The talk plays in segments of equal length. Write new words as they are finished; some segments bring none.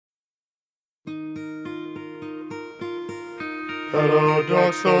Hello,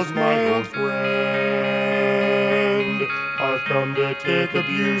 Doxos, my old friend. I've come to take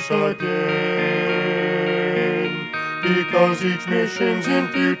abuse again, because each mission's in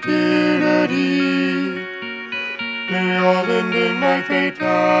futility. They all end in my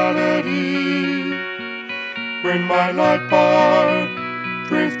fatality. When my light bar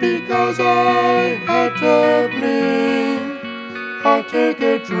drinks because I had to blink, I'll take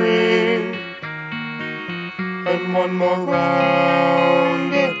a drink and one more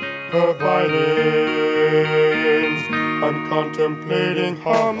round of violence. I'm contemplating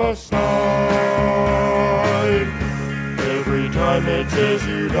homicide. Every time it says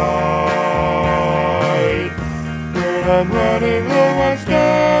you died. When I'm running low on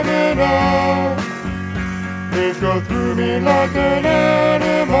stamina, things go through me like an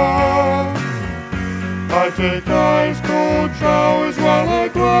animal. I take ice cold showers while I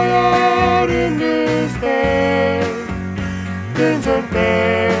cry out in despair. Things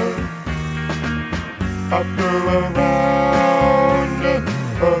unfair. After a round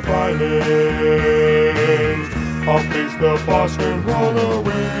of violence, I'll face the boss and roll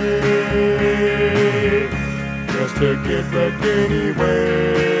away, just to get wrecked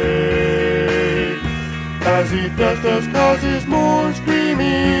anyway. As he does causes more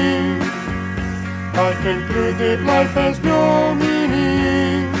screaming, I conclude that life has no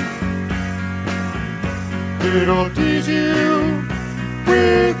meaning. It'll tease you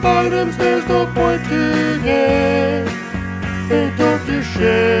with items there's no point to get. They don't do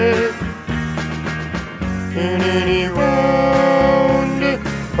shit in any round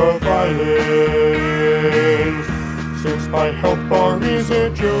of violence. Since my health bar is a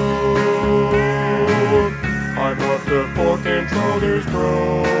joke, I'm off the fork and controllers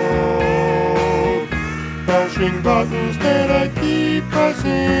broke. Mashing buttons that I keep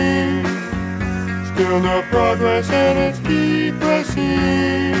pressing, still no progress and it's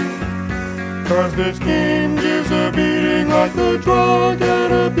depressing. Cause this game gives a beating like the drug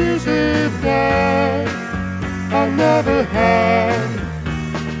and abusive dad I never had.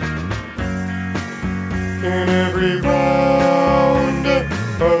 In every round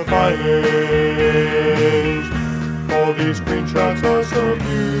of violence, all these screenshots are so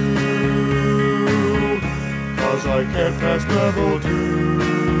few, cause I can't pass level 2.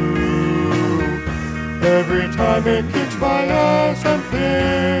 Every time it kicks my ass I'm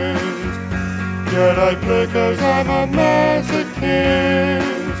pissed, yet I play cause I'm a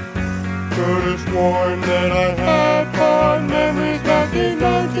masochist. Could've sworn that I had fond memories back in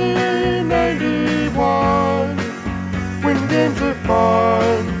 1991, when games were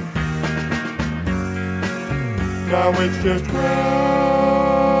fun. Now it's just